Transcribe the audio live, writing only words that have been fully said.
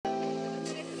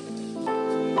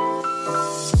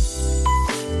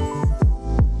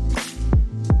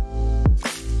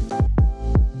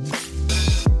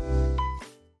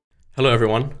Hello,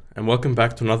 everyone, and welcome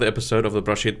back to another episode of the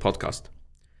Brashid podcast.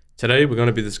 Today, we're going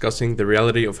to be discussing the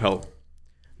reality of hell.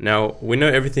 Now, we know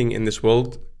everything in this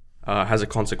world has a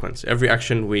consequence. Every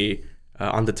action we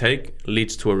undertake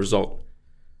leads to a result.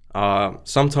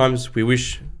 Sometimes we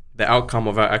wish the outcome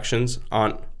of our actions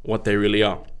aren't what they really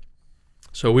are.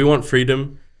 So we want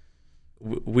freedom.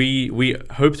 We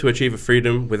hope to achieve a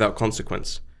freedom without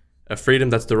consequence, a freedom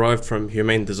that's derived from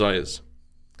humane desires.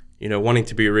 You know, wanting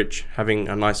to be rich, having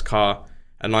a nice car,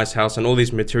 a nice house, and all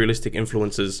these materialistic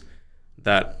influences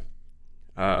that,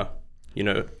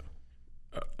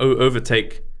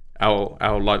 overtake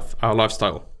our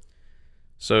lifestyle.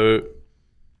 So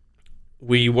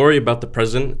we worry about the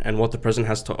present and what the present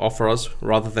has to offer us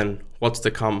rather than what's to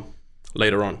come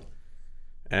later on.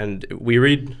 And we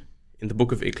read in the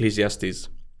book of Ecclesiastes,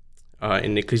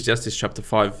 in Ecclesiastes chapter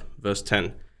 5, verse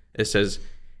 10, it says,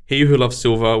 "He who loves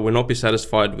silver will not be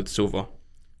satisfied with silver,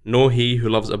 nor he who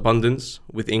loves abundance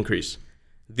with increase.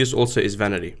 This also is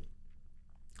vanity."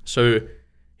 So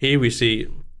here we see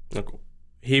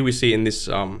in this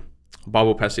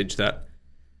Bible passage that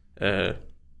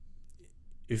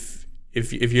if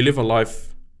you live a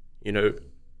life,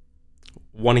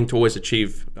 wanting to always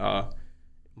achieve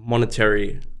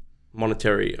monetary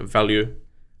value,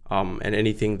 and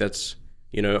anything that's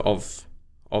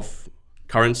of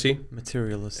currency,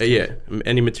 materialistic,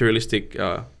 any materialistic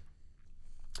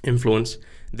influence,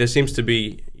 there seems to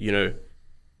be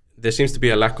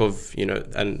a lack of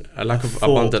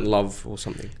abundant love or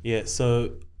something. Yeah,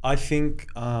 so I think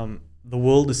the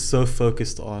world is so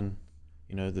focused on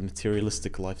the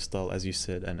materialistic lifestyle, as you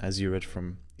said, and as you read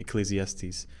from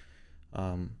Ecclesiastes,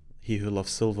 he who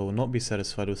loves silver will not be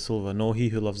satisfied with silver, nor he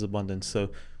who loves abundance. So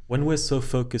when we're so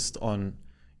focused on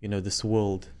this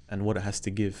world and what it has to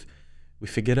give, we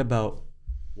forget about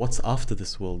what's after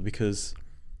this world. Because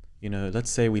let's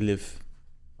say we live,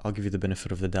 I'll give you the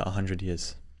benefit of the doubt, 100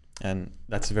 years, and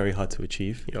that's very hard to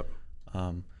achieve. Yep.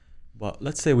 But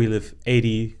let's say we live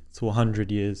 80 to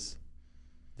 100 years.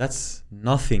 That's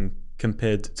nothing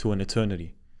compared to an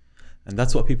eternity. And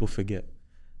that's what people forget.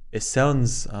 It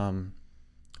sounds,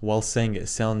 while saying it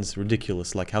sounds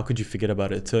ridiculous. Like, how could you forget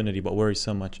about eternity but worry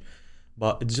so much?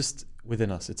 But it's just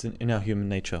within us. It's in our human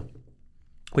nature.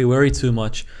 We worry too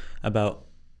much about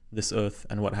this earth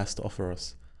and what it has to offer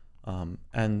us.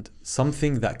 And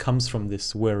something that comes from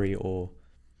this worry or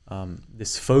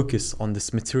this focus on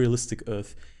this materialistic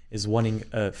earth is wanting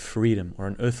a freedom or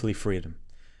an earthly freedom.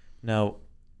 Now,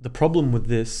 the problem with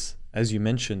this, as you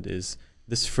mentioned, is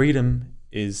this freedom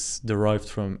is derived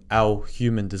from our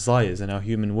human desires and our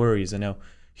human worries and our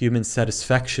human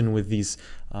satisfaction with these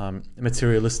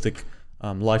materialistic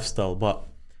lifestyle. But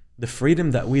the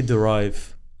freedom that we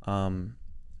derive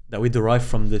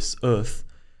from this earth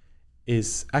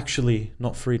is actually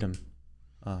not freedom.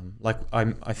 Like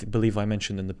I believe I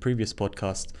mentioned in the previous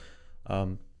podcast,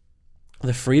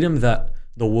 the freedom that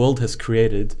the world has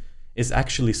created is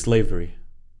actually slavery.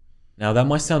 Now that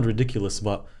might sound ridiculous,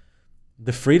 but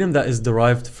the freedom that is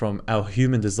derived from our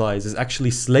human desires is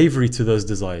actually slavery to those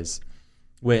desires.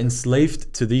 We're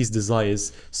enslaved to these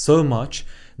desires so much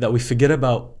that we forget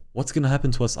about what's going to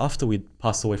happen to us after we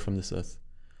pass away from this earth.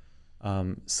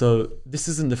 So this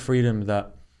isn't the freedom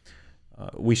that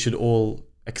we should all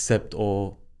accept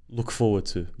or look forward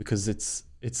to, because it's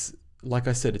like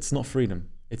I said, it's not freedom,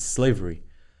 it's slavery.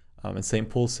 And St.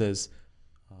 Paul says,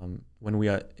 when we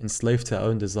are enslaved to our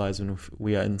own desires, when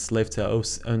we are enslaved to our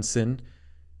own sin,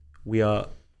 we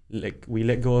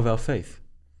let go of our faith.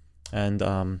 And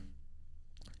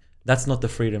that's not the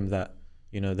freedom that,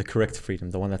 the correct freedom,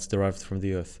 the one that's derived from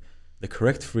the earth. The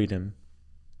correct freedom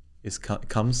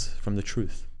comes from the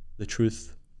truth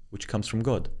which comes from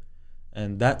God.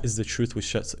 And that is the truth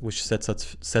which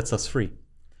sets us free.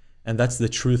 And that's the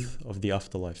truth of the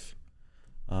afterlife.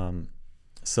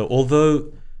 So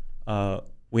although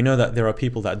we know that there are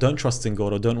people that don't trust in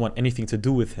God or don't want anything to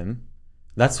do with Him,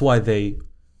 that's why they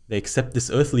accept this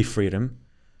earthly freedom.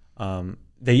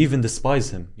 They even despise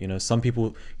Him. Some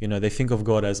people, they think of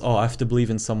God as, I have to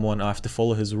believe in someone, I have to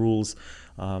follow His rules,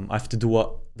 I have to do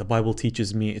what the Bible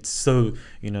teaches me. It's so,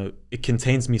 it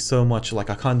contains me so much, like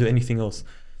I can't do anything else.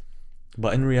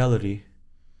 But in reality,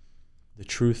 the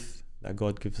truth that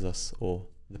God gives us, or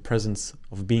the presence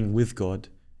of being with God,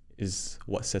 is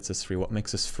what sets us free, what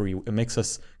makes us free. It makes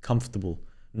us comfortable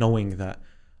knowing that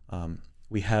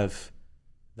we have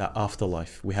that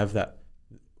afterlife, we have that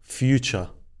future,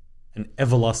 an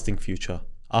everlasting future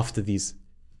after these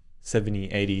 70,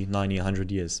 80, 90,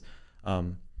 100 years.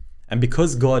 And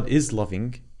because God is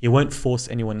loving, He won't force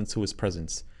anyone into His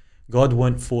presence. God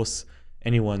won't force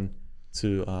anyone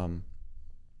to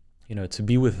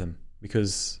be with Him,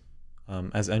 because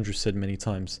as Andrew said many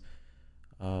times,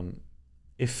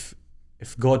 if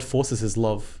God forces his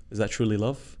love, is that truly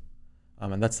love?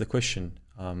 And that's the question.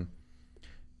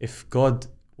 If God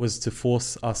was to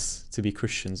force us to be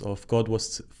Christians, or if God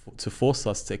was to force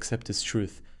us to accept his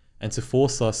truth and to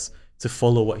force us to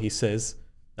follow what he says,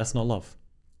 that's not love.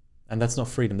 And that's not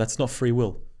freedom. That's not free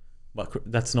will.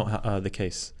 But that's not the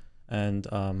case. And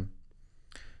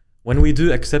when we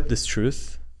do accept this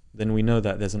truth, then we know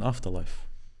that there's an afterlife.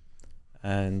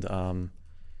 And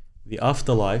the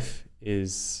afterlife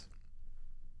is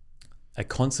a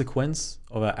consequence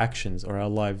of our actions or our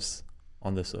lives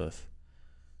on this earth.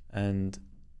 And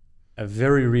a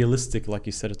very realistic, like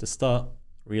you said at the start,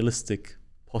 realistic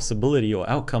possibility or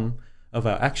outcome of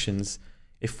our actions,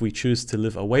 if we choose to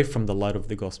live away from the light of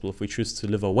the gospel, if we choose to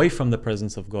live away from the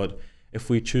presence of God, if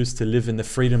we choose to live in the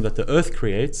freedom that the earth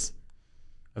creates,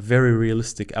 a very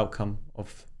realistic outcome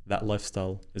of that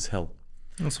lifestyle is hell.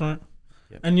 That's right.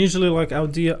 Yeah. And usually, like,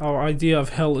 our idea of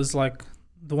hell is like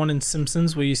the one in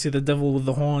Simpsons where you see the devil with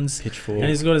the horns, Pitchfork. and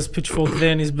he's got his pitchfork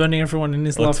there, and he's burning everyone, and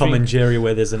he's Or laughing. Tom and Jerry,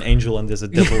 where there's an angel and there's a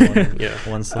devil on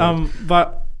one side.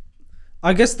 But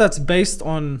I guess that's based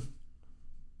on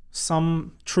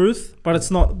some truth, but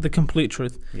it's not the complete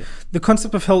truth. Yeah. The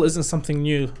concept of hell isn't something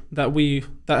new that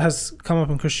has come up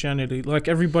in Christianity. Like,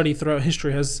 everybody throughout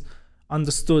history has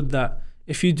understood that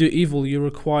if you do evil, you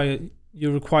require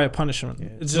punishment. Yeah.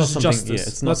 It's just justice. Yeah,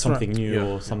 it's not That's something right. new Yeah.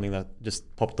 or something that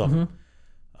just popped up.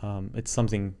 It's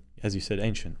something, as you said,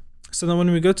 ancient. So then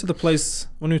when we go to the place,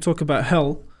 when we talk about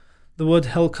hell, the word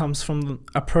hell comes from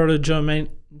a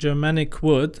Proto-Germanic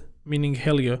word meaning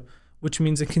helio, which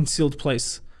means a concealed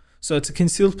place. So it's a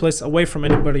concealed place away from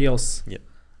anybody else. Yeah.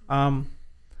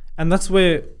 And that's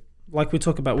where, like we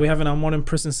talk about, we have in our modern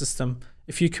prison system,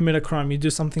 if you commit a crime, you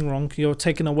do something wrong, you're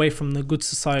taken away from the good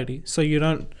society.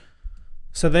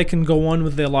 So they can go on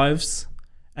with their lives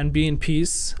and be in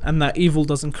peace, and that evil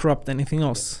doesn't corrupt anything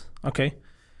else. Okay?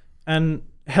 And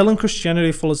hell in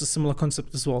Christianity follows a similar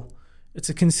concept as well. It's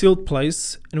a concealed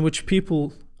place in which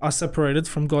people are separated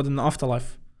from God in the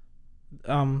afterlife.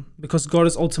 Because God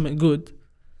is ultimate good.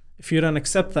 If you don't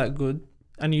accept that good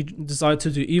and you decide to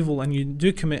do evil and you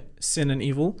do commit sin and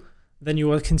evil, then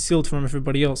you are concealed from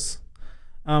everybody else.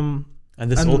 And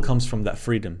this all comes from that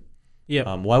freedom.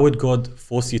 Yeah. Why would God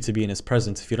force you to be in his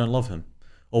presence if you don't love him?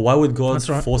 Or why would God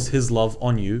force his love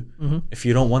on you if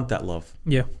you don't want that love?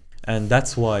 Yeah. And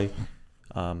that's why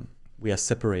we are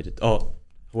separated. Oh,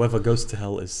 whoever goes to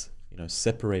hell is,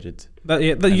 separated.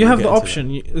 You have the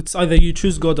option. It's either you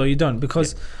choose God or you don't.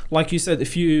 Because, like you said,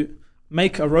 if you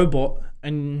make a robot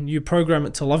and you program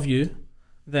it to love you,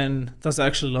 then does it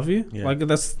actually love you? Yeah. Like,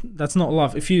 that's not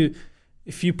love. If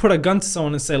you put a gun to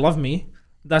someone and say love me,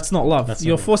 that's not love.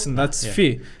 You're forcing. That's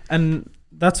fear. And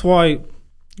that's why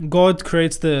God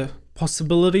creates the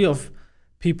possibility of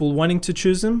people wanting to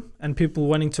choose him and people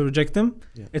wanting to reject him.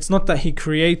 Yeah. It's not that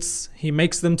he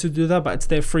makes them to do that, but it's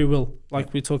their free will,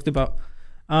 like we talked about.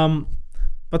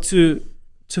 But to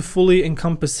fully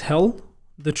encompass hell,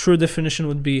 the true definition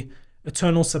would be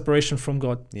eternal separation from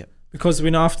God. Yeah. Because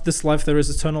we know after this life there is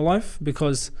eternal life,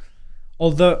 because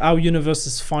although our universe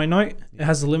is finite, it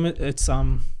has a limit.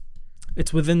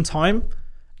 It's within time.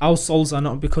 Our souls are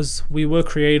not, because we were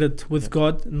created with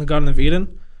God in the Garden of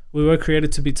Eden. We were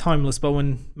created to be timeless, but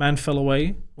when man fell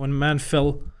away, when man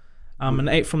fell and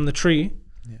ate from the tree,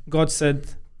 God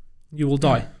said, you will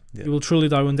die. Yeah. You will truly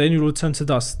die one day, and you will return to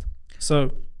dust.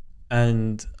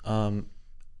 And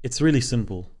it's really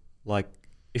simple. Like,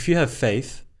 if you have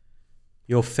faith,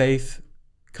 your faith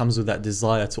comes with that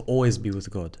desire to always be with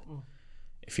God.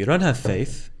 If you don't have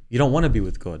faith, you don't want to be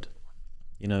with God.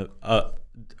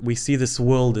 We see this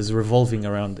world is revolving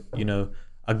around,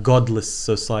 a godless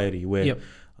society where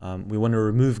we want to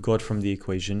remove God from the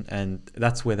equation, and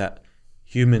that's where that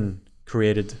human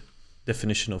created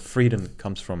definition of freedom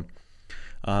comes from.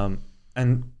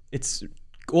 And it's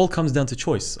all comes down to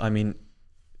choice. I mean,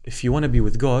 if you want to be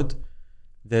with God,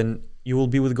 then you will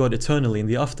be with God eternally in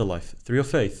the afterlife through your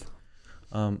faith.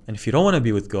 And if you don't want to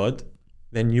be with God,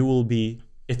 then you will be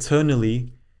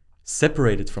eternally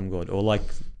separated from God, or like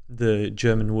the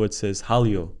German word says,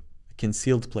 halio, a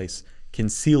concealed place,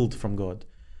 concealed from God,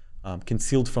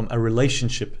 concealed from a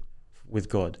relationship with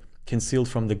God, concealed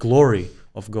from the glory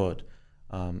of God.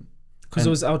 Because it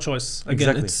was our choice. Again,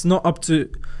 exactly. It's not up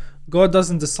to... God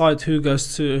doesn't decide who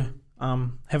goes to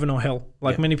heaven or hell.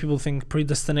 Like many people think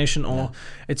predestination, or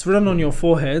it's written on your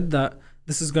forehead that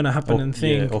this is going to happen and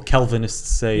thing. Or Calvinists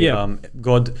say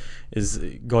God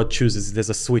chooses. There's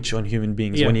a switch on human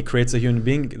beings. When he creates a human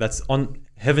being, that's on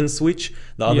heaven switch,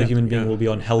 the other Yeah. human being Yeah. will be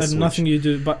on hell And switch. nothing you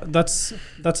do, but that's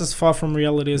as far from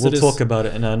reality as We'll it is. talk about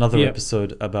it in another Yeah.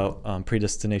 episode about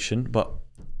predestination, but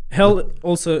Hell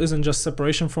also isn't just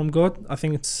separation from God. I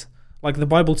think it's like the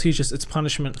Bible teaches it's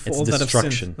punishment for It's all that have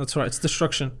destruction. sinned. That's right. It's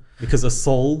destruction. because a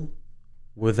soul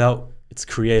without its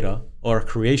creator, or a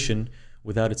creation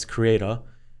without its creator,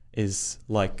 is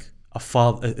like a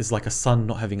father, is like a son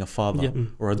not having a father, Yeah.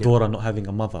 or a Yeah. daughter not having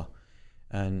a mother.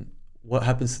 And what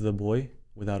happens to the boy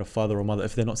without a father or mother?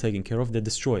 If they're not taken care of, they're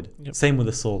destroyed. Yep. Same with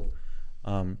the soul.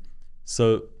 So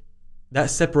that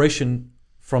separation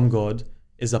from God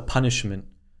is a punishment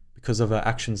because of our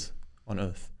actions on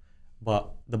earth.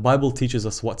 But the Bible teaches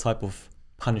us what type of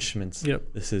punishments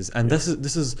Yep. this is. And this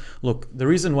is look, the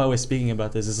reason why we're speaking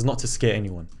about this is not to scare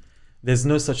anyone. There's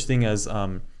no such thing as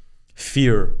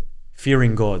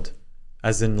fearing God,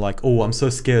 as in like, oh, I'm so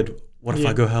scared, what if I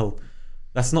Yeah. go hell?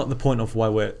 That's not the point of why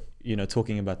we're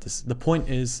talking about this. The point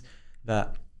is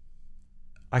that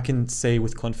I can say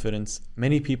with confidence,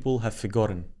 many people have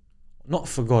not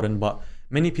forgotten, but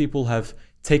many people have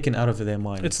taken out of their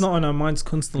minds. It's not on our minds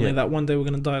constantly Yeah. that one day we're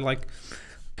gonna die. Like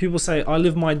people say, I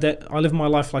live my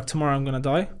life like tomorrow I'm gonna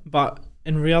die, but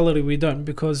in reality we don't,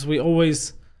 because we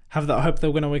always have that hope that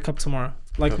we're gonna wake up tomorrow.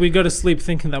 Like we go to sleep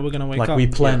thinking that we're gonna wake like up. we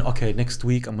plan, okay, next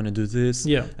week I'm gonna do this,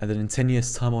 Yeah. and then in 10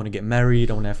 years time I want to get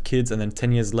married, I want to have kids, and then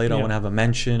 10 years later I Yeah. want to have a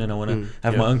mansion and I want to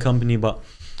have yeah. my own company. But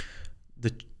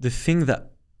the thing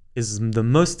that is the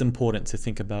most important to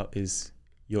think about is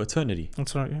your eternity.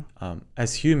 That's right. Yeah.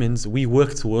 As humans, we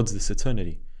work towards this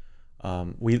eternity.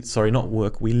 We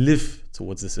live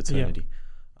towards this eternity.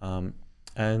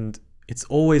 And it's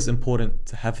always important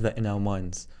to have that in our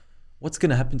minds. What's going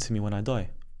to happen to me when I die?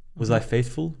 Was I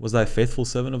faithful? Was I a faithful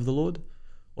servant of the Lord?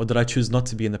 Or did I choose not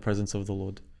to be in the presence of the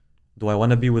Lord? Do I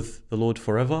want to be with the Lord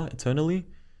forever, eternally?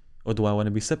 Or do I want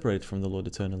to be separated from the Lord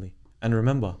eternally? And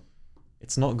remember,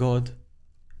 it's not God,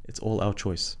 it's all our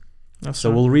choice. That's So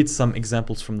right. we'll read some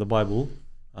examples from the Bible.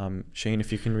 Shane,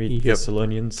 if you can read Yep.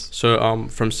 Thessalonians. So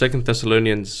from 2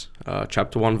 Thessalonians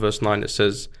chapter 1 verse 9 it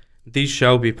says, "These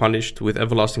shall be punished with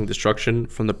everlasting destruction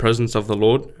from the presence of the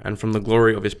Lord and from the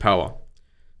glory of his power."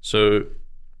 So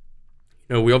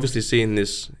we obviously see in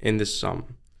this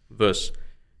verse,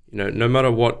 no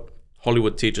matter what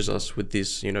Hollywood teaches us with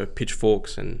these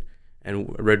pitchforks and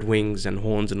red wings and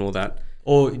horns and all that,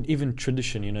 Or even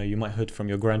tradition, you might heard from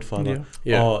your grandfather.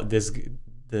 Yeah. Oh,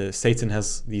 Satan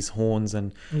has these horns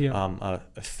and Yeah.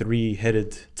 a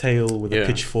three-headed tail with a Yeah.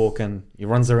 pitchfork, and he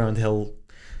runs around hell.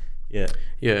 Yeah.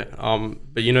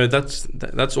 but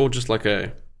that's all just like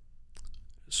a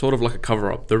sort of like a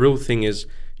cover up. The real thing is,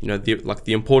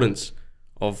 the importance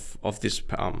of this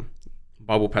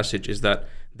Bible passage is that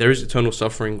there is eternal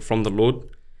suffering from the Lord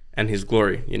and his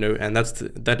glory, and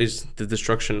that is the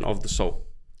destruction of the soul,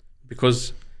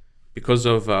 because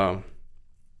of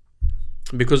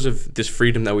this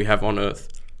freedom that we have on earth.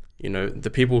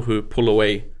 The people who pull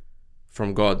away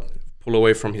from God, pull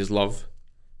away from his love,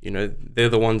 they're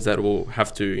the ones that will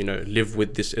have to live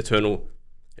with this eternal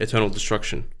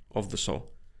destruction of the soul.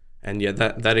 And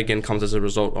that again comes as a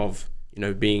result of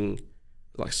being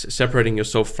like separating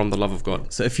yourself from the love of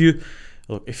God. So if you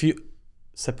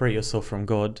separate yourself from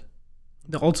God,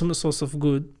 The ultimate source of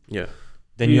good.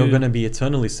 then you're Yeah. going to be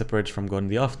eternally separated from God in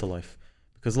the afterlife.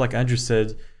 Because like Andrew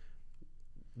said,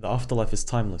 the afterlife is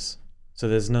timeless. So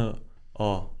there's no,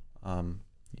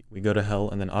 we go to hell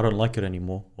and then I don't like it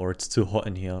anymore, or it's too hot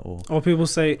in here, or Or people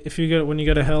say, when you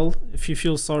go to hell, if you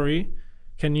feel sorry,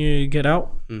 can you get out?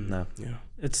 no. Yeah.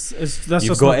 It's that's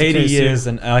You've just got not the 80 case, yeah. years,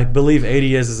 and I believe 80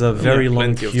 years is a very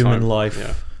long plenty of human time. life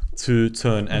Yeah. to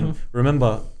turn. And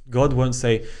remember, God won't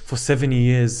say, for 70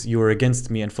 years you were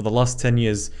against me, and for the last 10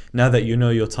 years, now that you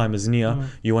know your time is near,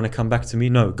 you want to come back to me?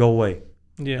 No, go away.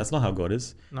 Yeah. That's not how God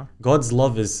is. No. God's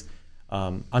love is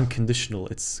unconditional.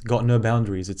 It's got no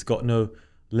boundaries. It's got no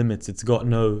limits. It's got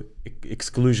no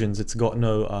exclusions. It's got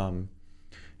no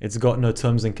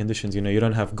terms and conditions. You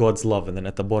don't have God's love, and then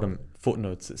at the bottom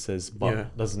footnotes it says, but Yeah.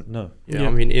 doesn't know. Yeah, Yeah.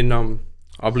 I mean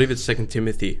I believe it's 2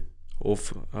 Timothy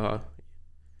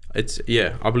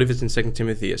I believe it's in 2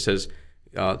 Timothy. It says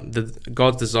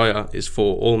God's desire is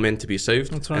for all men to be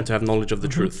saved That's right. and to have knowledge of the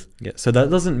truth. Yeah. So that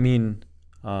doesn't mean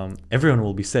everyone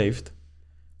will be saved.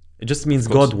 It just means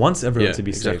Of course. God wants everyone Yeah, to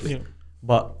be exactly. saved. Yeah.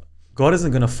 But God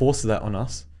isn't going to force that on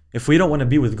us. If we don't want to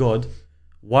be with God,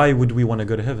 why would we want to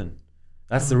go to heaven?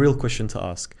 That's the real question to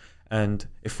ask. And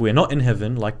if we're not in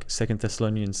heaven, like 2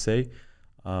 Thessalonians say,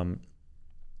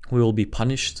 we will be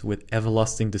punished with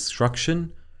everlasting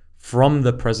destruction from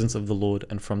the presence of the Lord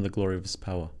and from the glory of his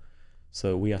power.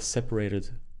 So we are separated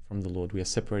from the Lord. We are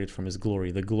separated from his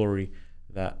glory, the glory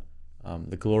that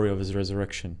the glory of his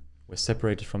resurrection. We're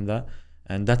separated from that,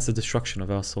 and that's the destruction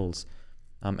of our souls.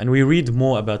 And we read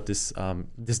more about this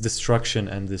this destruction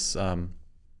and this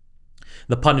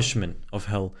the punishment of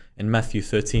hell in Matthew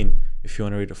 13. If you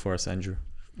want to read it for us, Andrew.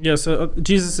 Yeah, so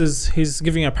he's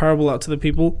giving a parable out to the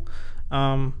people.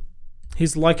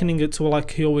 He's likening it to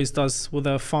like he always does with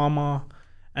a farmer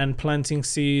and planting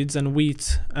seeds and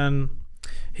wheat. And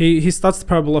he starts the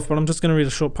parable off, but I'm just going to read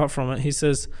a short part from it. He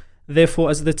says, "Therefore,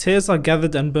 as the tares are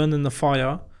gathered and burned in the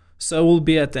fire, so will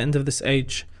be at the end of this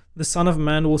age. The Son of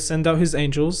Man will send out his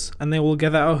angels, and they will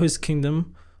gather out of his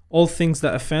kingdom all things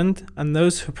that offend and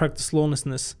those who practice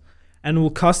lawlessness, and will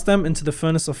cast them into the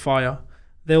furnace of fire.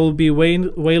 There will be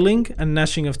wailing and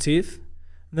gnashing of teeth.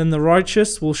 Then the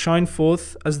righteous will shine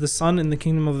forth as the sun in the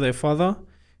kingdom of their Father.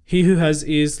 He who has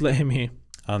ears, let him hear."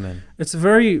 Amen.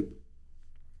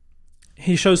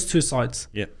 He shows two sides.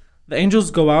 Yeah. The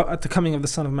angels go out at the coming of the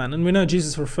Son of Man, and we know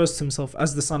Jesus refers to himself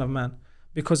as the Son of Man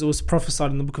because it was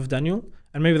prophesied in the book of Daniel,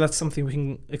 and maybe that's something we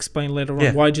can explain later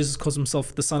on, why Jesus calls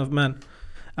himself the Son of Man.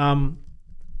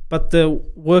 But the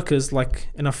workers, like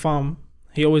in a farm,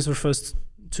 he always refers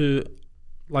to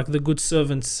like the good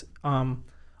servants,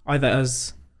 either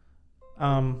as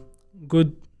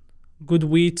good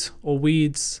wheat or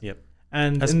weeds. Yep.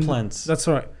 And as plants. That's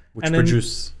right. Which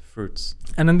produce fruits.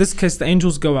 And in this case, the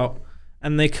angels go out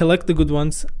and they collect the good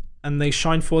ones and they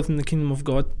shine forth in the kingdom of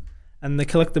God, and they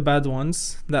collect the bad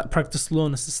ones that practice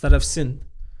lawlessness, that have sinned,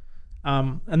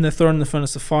 and they're thrown in the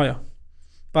furnace of fire.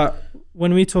 But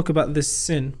when we talk about this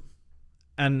sin,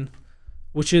 and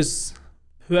which is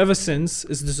whoever sins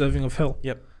is deserving of hell.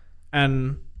 Yep.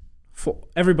 And for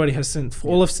everybody has sinned. For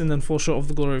all have sinned and fall short of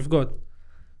the glory of God.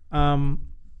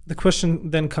 The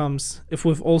question then comes, if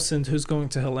we've all sinned, who's going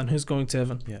to hell and who's going to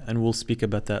heaven? Yeah, and we'll speak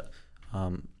about that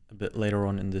a bit later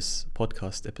on in this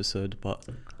podcast episode. But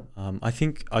I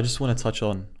think I just want to touch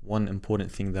on one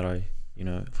important thing that I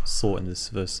saw in this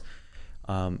verse.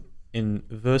 In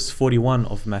verse 41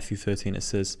 of Matthew 13, it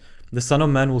says, "The Son of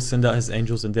Man will send out his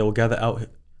angels, and they will gather out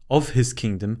of his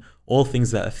kingdom all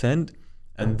things that offend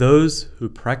and those who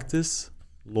practice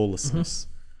lawlessness."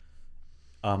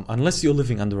 Unless you're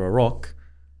living under a rock,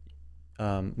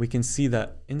 we can see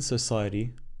that in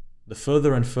society, the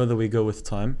further and further we go with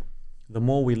time, the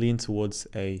more we lean towards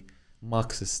a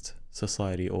Marxist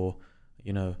society, or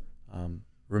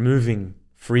removing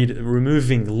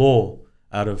law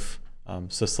out of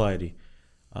society.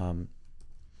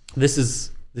 This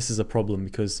is a problem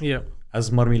because,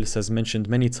 as Marmilis has mentioned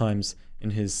many times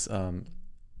in his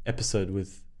episode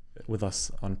with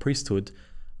us on priesthood,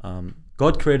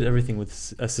 God created everything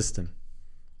with a system.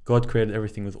 God created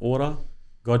everything with order.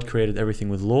 God created everything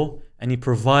with law, and He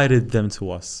provided them to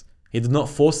us. He did not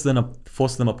force them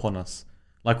upon us,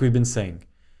 like we've been saying.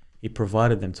 He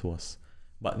provided them to us.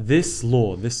 But this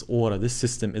law, this order, this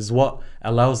system is what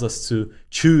allows us to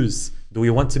choose. Do we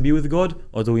want to be with God,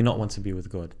 or do we not want to be with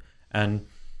God? And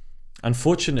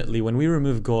unfortunately, when we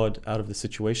remove God out of the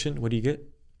situation, what do you get?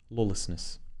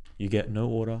 Lawlessness. You get no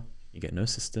order, you get no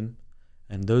system,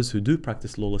 and those who do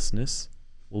practice lawlessness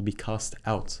will be cast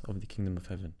out of the kingdom of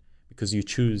heaven, because you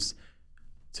choose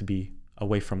to be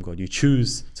away from God. You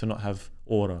choose to not have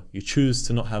order. You choose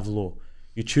to not have law.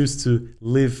 You choose to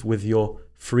live with your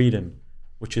freedom,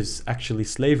 which is actually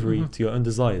slavery to your own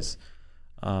desires.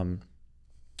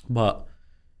 But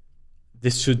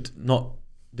this should not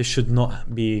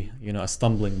be a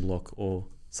stumbling block or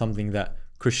something that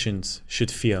Christians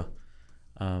should fear,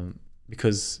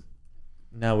 because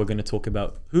now we're going to talk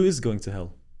about who is going to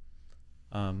hell.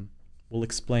 We'll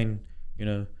explain,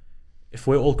 if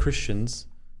we're all Christians,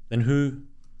 then who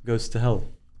goes to hell?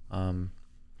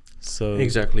 So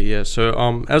exactly, yeah.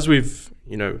 So as we've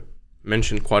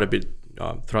mentioned quite a bit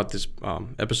throughout this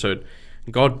episode,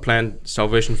 God planned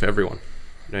salvation for everyone.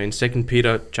 In 2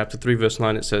 Peter chapter 3 verse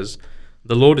 9, it says,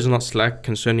 "The Lord is not slack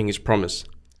concerning His promise,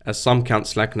 as some count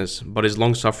slackness, but is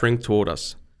long-suffering toward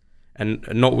us, and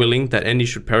not willing that any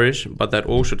should perish, but that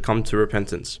all should come to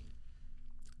repentance."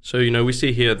 So we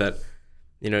see here that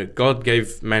God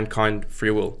gave mankind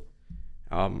free will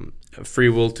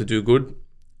to do good,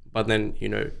 but then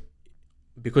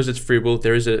because it's free will,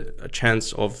 there is a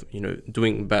chance of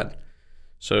doing bad.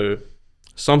 So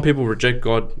some people reject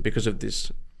God because of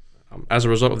this, as a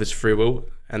result of this free will,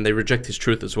 and they reject His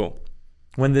truth as well.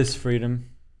 When there's freedom,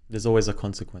 there's always a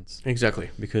consequence.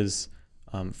 Exactly. Because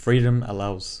freedom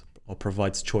allows or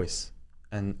provides choice.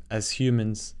 And as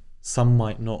humans, some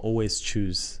might not always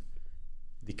choose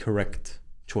the correct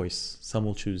choice. Some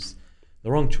will choose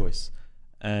the wrong choice.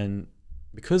 And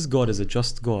because God is a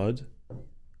just God,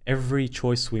 every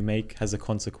choice we make has a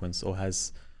consequence, or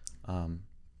has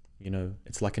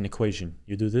it's like an equation.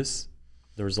 You do this,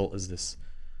 the result is this.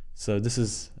 So this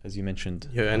is, as you mentioned.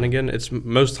 Yeah, and again, it's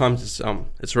most times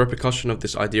it's a repercussion of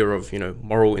this idea of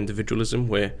moral individualism,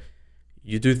 where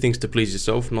you do things to please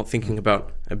yourself, not thinking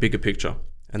about a bigger picture.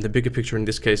 And the bigger picture in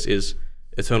this case is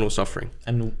eternal suffering.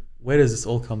 And where does this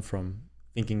all come from?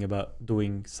 Thinking about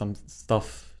doing some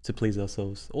stuff to please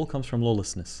ourselves. It all comes from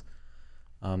lawlessness.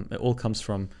 It all comes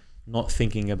from not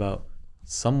thinking about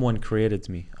someone created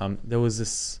me. There was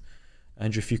this,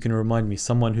 Andrew, if you can remind me,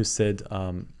 someone who said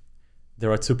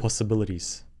there are two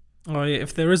possibilities. Oh yeah,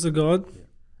 if there is a God,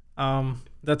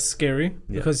 that's scary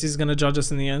because he's gonna judge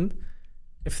us in the end.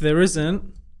 If there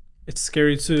isn't, it's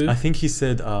scary too. I think he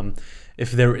said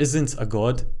if there isn't a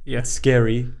God, it's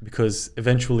scary because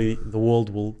eventually the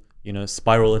world will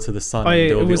spiral into the sun. And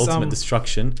there will be ultimate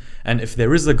destruction. And if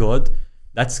there is a God,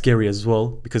 that's scary as well,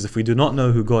 because if we do not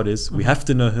know who God is, we have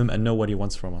to know him and know what he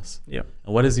wants from us. Yeah.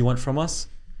 And what does he want from us?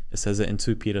 It says it in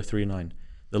 2 Peter 3:9.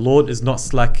 The Lord is not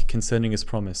slack concerning his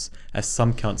promise, as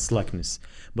some count slackness,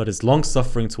 but is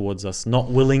long-suffering towards us, not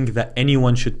willing that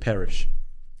anyone should perish.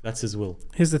 That's his will.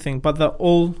 Here's the thing, but that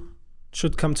all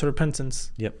should come to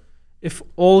repentance. Yep. If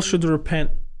all should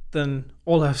repent, then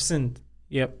all have sinned.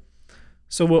 Yep.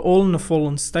 So we're all in a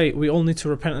fallen state. We all need to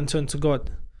repent and turn to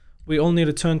God. We all need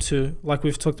to turn to, like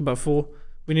we've talked about before,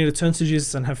 we need to turn to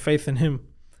Jesus and have faith in him,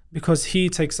 because he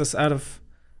takes us out of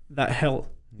that hell,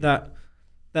 that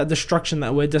destruction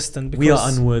that we're destined. Because we are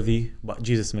unworthy, but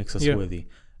Jesus makes us worthy.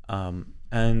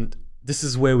 And this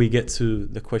is where we get to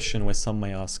the question where some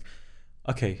may ask,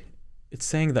 okay, it's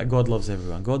saying that God loves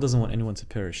everyone. God doesn't want anyone to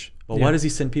perish. But why does he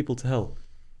send people to hell?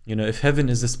 If heaven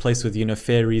is this place with,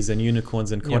 fairies and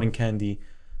unicorns and cotton candy,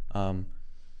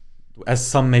 as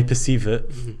some may perceive it,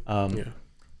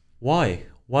 why?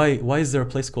 Why is there a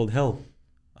place called hell?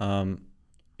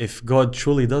 If God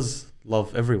truly does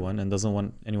love everyone and doesn't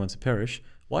want anyone to perish,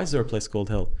 why is there a place called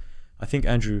hell? I think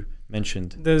Andrew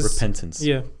mentioned repentance.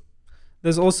 Yeah.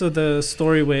 There's also the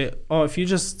story where, if you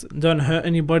just don't hurt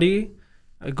anybody,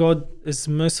 God is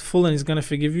merciful and he's going to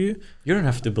forgive you. You don't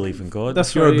have to believe in God. That's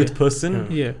if you're a good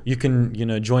person, you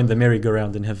can, join the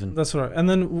merry-go-round in heaven. That's right. And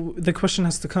then the question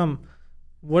has to come,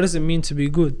 what does it mean to be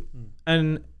good?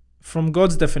 And from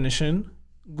God's definition,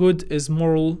 good is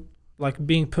moral, like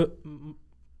being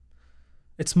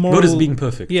it's moral. God is being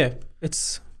perfect. Yeah.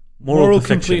 It's moral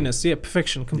completeness. Yeah,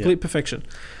 perfection, complete perfection.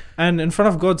 And in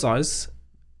front of God's eyes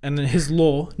and in his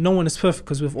law, no one is perfect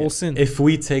because we've all sinned. If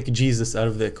we take Jesus out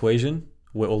of the equation,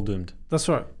 we're all doomed. That's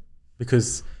right.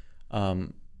 Because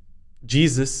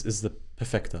Jesus is the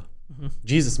perfecter.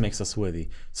 Jesus makes us worthy.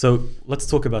 So let's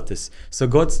talk about this. So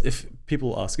if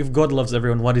people ask, if God loves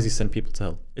everyone, why does he send people to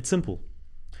hell? It's simple.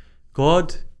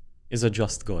 God is a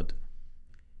just God.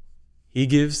 He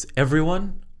gives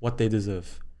everyone what they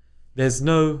deserve. There's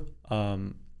no, I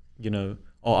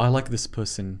like this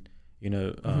person,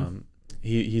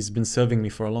 he's been serving me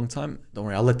for a long time. Don't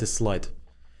worry, I'll let this slide.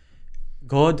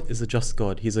 God is a just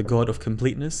God. He's a God of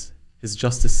completeness. His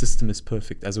justice system is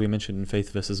perfect, as we mentioned in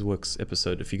Faith versus Works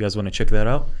episode. If you guys want to check that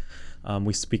out,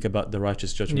 we speak about the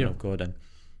righteous judgment of God.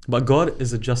 But God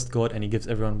is a just God, and he gives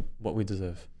everyone what we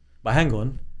deserve. But hang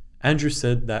on, Andrew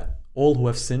said that all who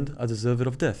have sinned are deserved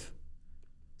of death.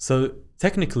 So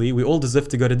technically, we all deserve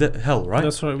to go to hell, right?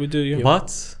 That's right, we do. Yeah.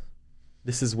 But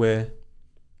this is where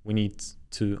we need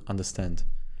to understand.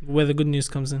 Where the good news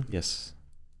comes in. Yes,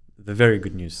 the very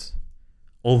good news.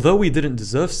 Although we didn't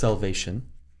deserve salvation,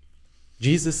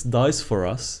 Jesus dies for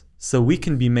us so we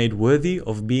can be made worthy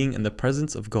of being in the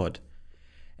presence of God.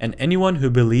 And anyone who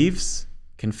believes,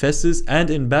 confesses,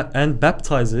 and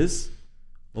baptizes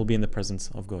will be in the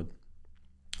presence of God.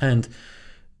 And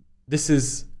this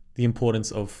is the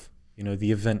importance of,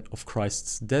 the event of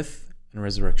Christ's death and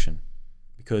resurrection.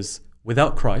 Because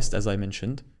without Christ, as I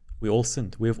mentioned, we all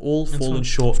sinned. We have all fallen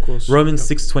short. Romans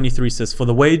 6:23 says, "For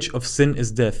the wage of sin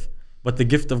is death, but the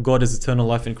gift of God is eternal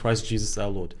life in Christ Jesus our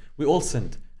Lord." We all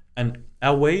sinned. And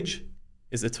our wage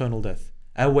is eternal death.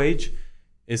 Our wage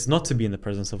is not to be in the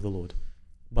presence of the Lord.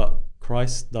 But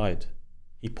Christ died.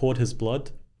 He poured his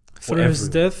blood for Through his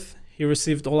death, he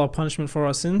received all our punishment for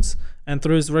our sins. And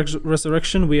through his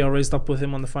resurrection, we are raised up with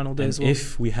him on the final day as well.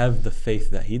 If we have the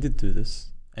faith that he did do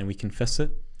this, and we confess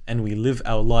it, and we live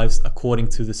our lives according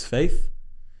to this faith,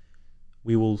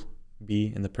 we will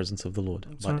be in the presence of the Lord.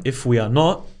 But if we are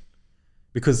not,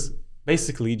 because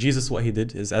basically Jesus, what he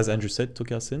did is, as Andrew said,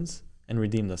 took our sins and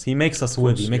redeemed us. He makes us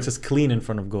worthy. He makes us clean in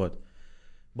front of God.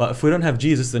 But if we don't have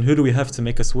Jesus, then who do we have to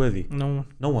make us worthy? No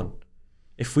one.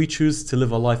 If we choose to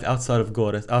live a life outside of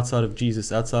God, outside of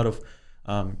Jesus, outside of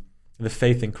the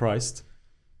faith in Christ,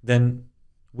 then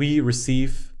we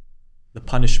receive the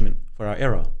punishment for our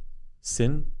error.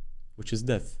 sin, which is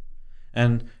death.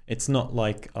 And it's not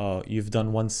like you've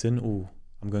done one sin, ooh,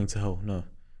 I'm going to hell. No,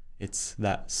 it's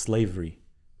that slavery,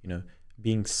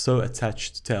 being so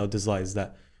attached to our desires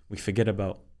that we forget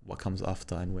about what comes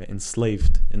after, and we're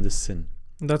enslaved in this sin.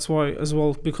 That's why, as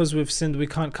well, because we've sinned, we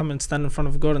can't come and stand in front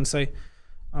of God and say,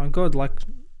 "Oh God,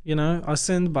 I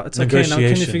sinned, but it's okay now.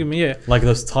 Can you forgive me?" Yeah. Like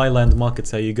those Thailand markets,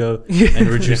 how you go and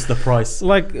reduce the price.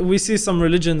 Like we see some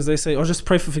religions, they say, "Oh, just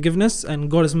pray for forgiveness,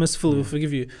 and God is merciful; He will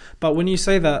forgive you." But when you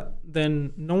say that,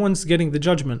 then no one's getting the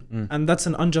judgment, and that's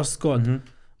an unjust God.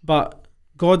 But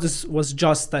God was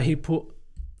just, that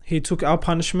He took our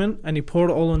punishment and He poured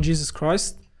it all on Jesus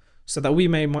Christ, so that we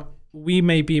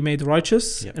may be made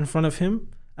righteous in front of Him,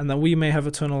 and that we may have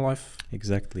eternal life.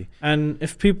 Exactly. And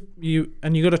if you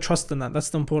got to trust in that. That's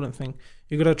the important thing.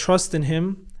 You got to trust in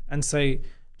Him and say,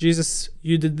 "Jesus,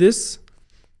 you did this.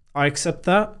 I accept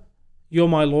that. You're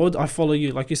my Lord. I follow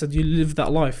you." Like you said, you live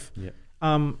that life. Yeah.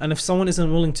 And if someone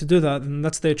isn't willing to do that, then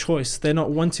that's their choice. They're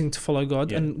not wanting to follow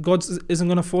God, and God isn't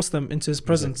going to force them into His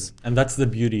presence. Exactly. And that's the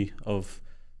beauty of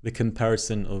the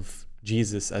comparison of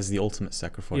Jesus as the ultimate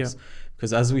sacrifice.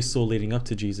 Because as we saw leading up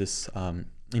to Jesus,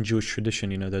 in Jewish tradition,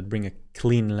 they'd bring a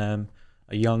clean lamb,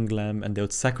 a young lamb, and they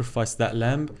would sacrifice that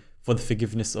lamb for the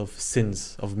forgiveness of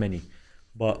sins of many.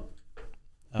 But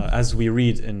as we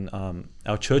read in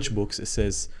our church books, it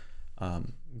says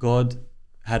God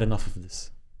had enough of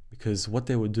this, because what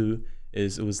they would do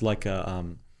is it was like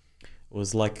a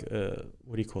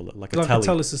what do you call it? Like a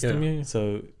tally system. Yeah.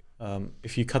 So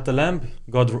if you cut the lamb,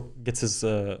 God gets his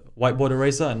whiteboard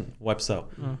eraser and wipes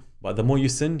out. But the more you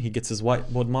sin, He gets his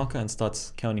whiteboard marker and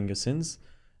starts counting your sins.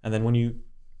 And then when you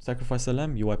sacrifice the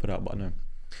lamb, you wipe it out. But no,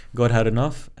 God had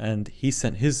enough, and He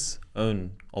sent His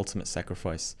own ultimate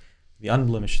sacrifice, the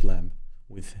unblemished lamb,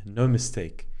 with no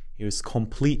mistake. He was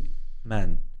complete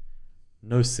man,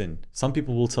 no sin. Some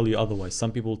people will tell you otherwise.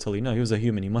 Some people will tell you, no, He was a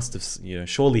human. He must have,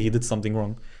 surely He did something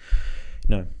wrong.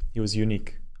 No, He was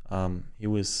unique. He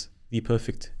was the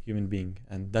perfect human being,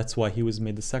 and that's why He was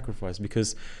made the sacrifice,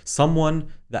 because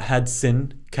someone that had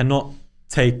sin cannot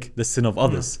take the sin of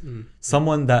others.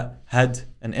 Someone that had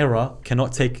an error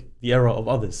cannot take the error of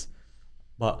others,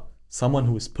 but someone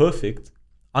who is perfect,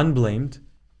 unblamed,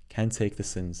 can take the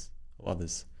sins of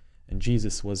others. And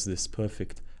Jesus was this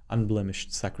perfect,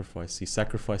 unblemished sacrifice. He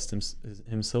sacrificed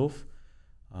himself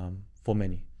for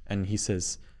many. And He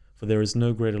says, "For there is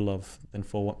no greater love than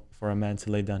for a man to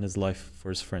lay down his life for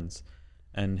his friends."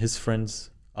 And His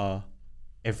friends are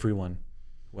everyone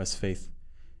who has faith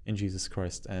in Jesus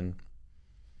Christ. And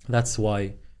that's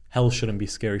why hell shouldn't be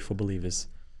scary for believers.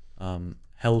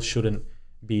 Hell shouldn't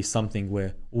be something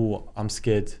where, "Oh, I'm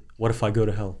scared. What if I go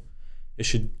to hell?"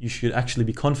 You should actually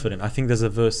be confident. I think there's a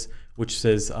verse which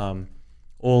says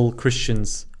all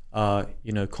Christians are,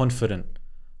 confident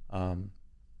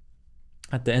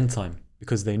at the end time,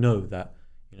 because they know that,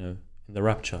 in the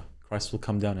rapture, Christ will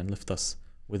come down and lift us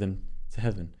with Him to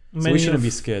heaven. So we shouldn't be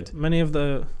scared. Many of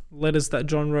the letters that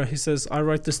John wrote, he says, "I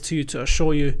write this to you to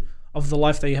assure you of the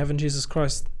life that you have in Jesus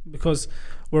Christ," because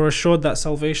we're assured that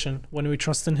salvation when we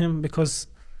trust in Him. Because,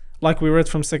 like we read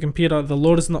from 2 Peter, the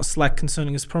Lord is not slack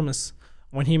concerning His promise.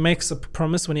 When He makes a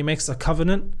promise, when He makes a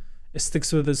covenant, it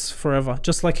sticks with us forever.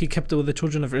 Just like He kept it with the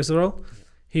children of Israel,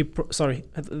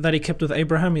 that He kept with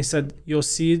Abraham. He said, "Your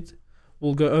seed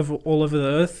will go all over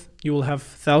the earth. You will have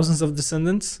thousands of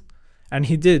descendants," and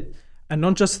He did. And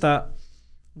not just that,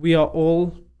 we are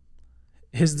all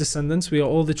His descendants. We are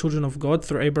all the children of God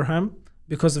through Abraham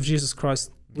because of Jesus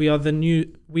Christ.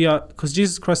 Because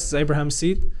Jesus Christ is Abraham's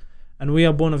seed, and we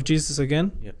are born of Jesus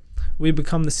again. We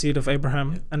become the seed of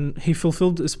Abraham, and He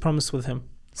fulfilled His promise with him.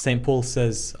 St. Paul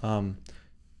says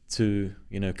to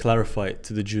clarify it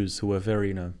to the Jews who were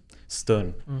very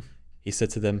stern. He said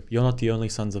to them, "You're not the only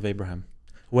sons of Abraham.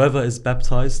 Whoever is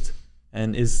baptized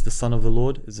and is the son of the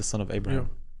Lord is the son of Abraham."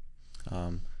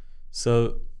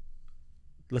 So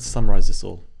let's summarize this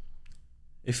all.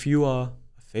 If you are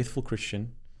a faithful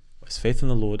Christian who has faith in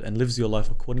the Lord and lives your life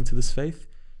according to this faith,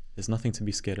 there's nothing to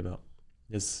be scared about.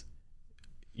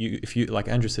 If you, like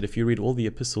Andrew said, if you read all the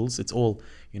epistles, it's all,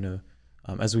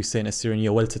 as we say in Assyrian,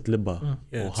 or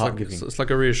heart giving. It's like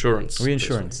a reassurance.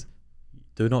 Reassurance.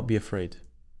 Do not be afraid.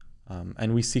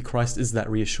 And we see Christ is that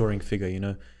reassuring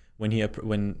figure. When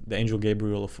the angel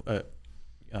Gabriel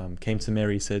came to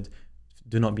Mary, he said,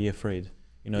 "Do not be afraid."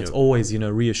 It's always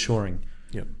reassuring.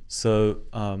 So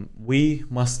we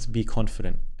must be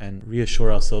confident and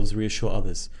reassure ourselves, reassure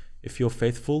others. If you're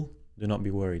faithful, do not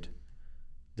be worried.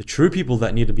 The true people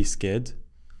that need to be scared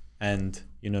and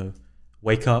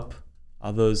wake up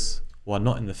are those who are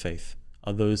not in the faith,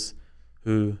 are those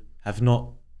who have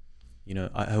not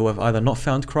who have either not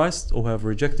found Christ or who have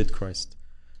rejected Christ.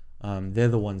 They're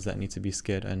the ones that need to be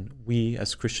scared, and we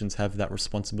as Christians have that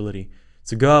responsibility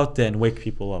to go out there and wake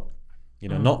people up.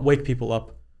 Not wake people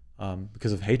up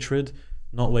because of hatred,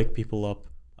 not wake people up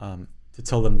to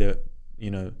tell them they're,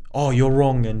 oh, you're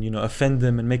wrong, and offend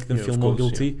them and make them feel more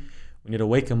guilty. Yeah. We need to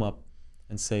wake them up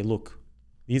and say, look,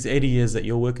 these 80 years that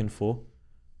you're working for,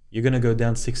 you're gonna go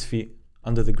down 6 feet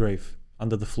under the grave,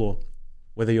 under the floor.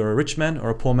 Whether you're a rich man or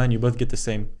a poor man, you both get the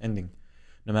same ending.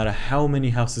 No matter how many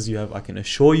houses you have, I can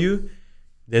assure you,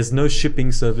 there's no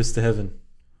shipping service to heaven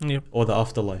or the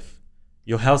afterlife.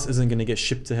 Your house isn't going to get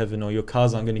shipped to heaven, or your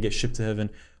cars aren't going to get shipped to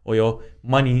heaven, or your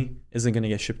money isn't going to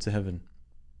get shipped to heaven.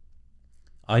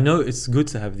 I know it's good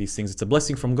to have these things. It's a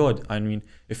blessing from God. I mean,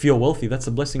 if you're wealthy, that's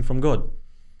a blessing from God.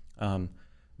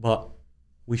 But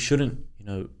we shouldn't,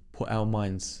 put our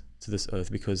minds to this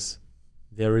earth, because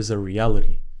there is a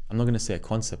reality. I'm not going to say a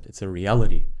concept. It's a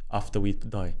reality after we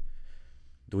die.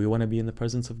 Do we want to be in the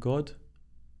presence of God,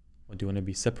 or do you want to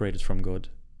be separated from God,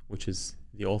 which is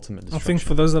the ultimate destruction? I think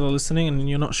for those that are listening and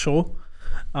you're not sure,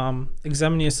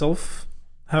 examine yourself,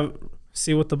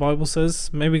 see what the Bible says.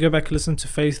 Maybe go back and listen to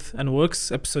Faith and Works,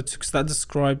 episode 6, that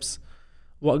describes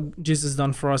what Jesus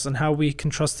done for us and how we can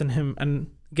trust in Him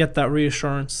and get that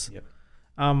reassurance. Yep.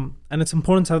 And it's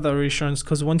important to have that reassurance,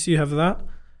 because once you have that,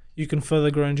 you can further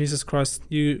grow in Jesus Christ.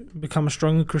 You become a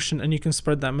stronger Christian, and you can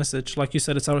spread that message. Like you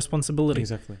said, it's our responsibility.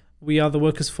 Exactly. We are the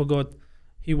workers for God.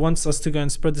 He wants us to go and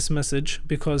spread this message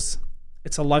because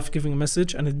it's a life-giving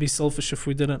message, and it'd be selfish if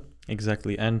we didn't.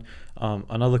 Exactly. And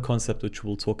another concept which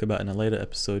we'll talk about in a later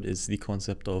episode is the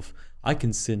concept of I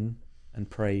can sin and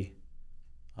pray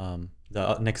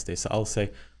the next day. So I'll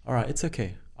say, all right, it's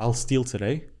okay. I'll steal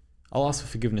today. I'll ask for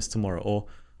forgiveness tomorrow. Or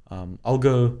I'll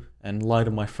go and lie to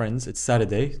my friends. It's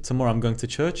Saturday. Tomorrow I'm going to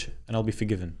church and I'll be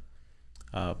forgiven.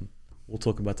 We'll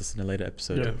talk about this in a later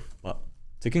episode. Yeah. But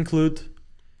to conclude,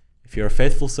 if you're a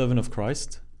faithful servant of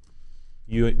Christ,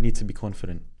 you need to be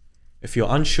confident. If you're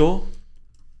unsure,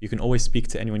 you can always speak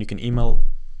to anyone. You can email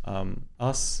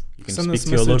us. You can speak to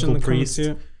your local priest.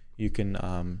 You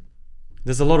can.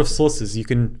 There's a lot of sources. You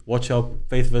can watch our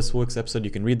Faith vs. Works episode.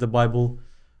 You can read the Bible,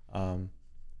 and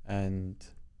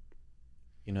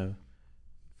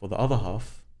for the other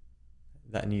half,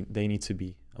 they need to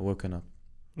be woken up.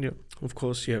 Yeah, of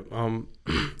course. Yeah.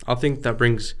 I think that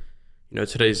brings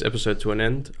today's episode to an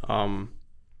end.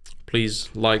 Please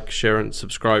like, share, and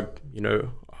subscribe.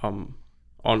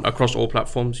 On across all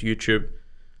platforms: YouTube,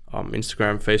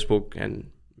 Instagram, Facebook, and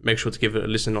make sure to give it a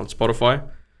listen on Spotify,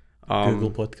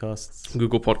 Google Podcasts,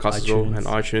 iTunes. As well, and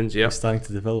iTunes. Yeah, we're starting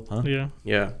to develop, huh?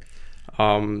 Yeah.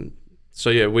 So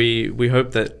yeah, we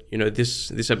hope that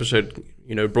this episode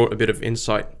brought a bit of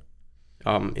insight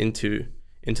into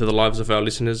the lives of our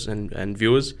listeners and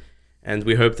viewers, and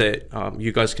we hope that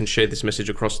you guys can share this message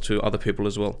across to other people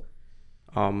as well.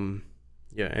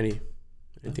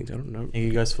 Anything I don't know. Thank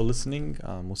you guys for listening.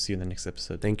 We'll see you in the next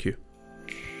episode. Thank you.